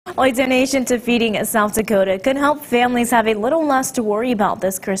A donation to Feeding South Dakota could help families have a little less to worry about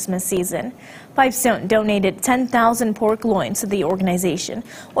this Christmas season. Pipestone donated 10,000 pork loins to the organization,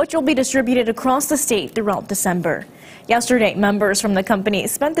 which will be distributed across the state throughout December. Yesterday, members from the company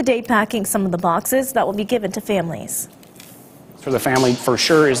spent the day packing some of the boxes that will be given to families. For the family, for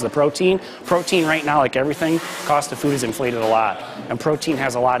sure, is the protein. Protein right now, like everything, cost of food has inflated a lot. And protein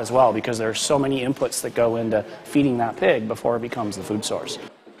has a lot as well because there are so many inputs that go into feeding that pig before it becomes the food source.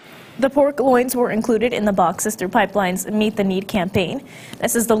 The pork loins were included in the boxes through Pipeline's Meet the Need campaign.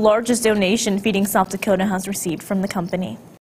 This is the largest donation Feeding South Dakota has received from the company.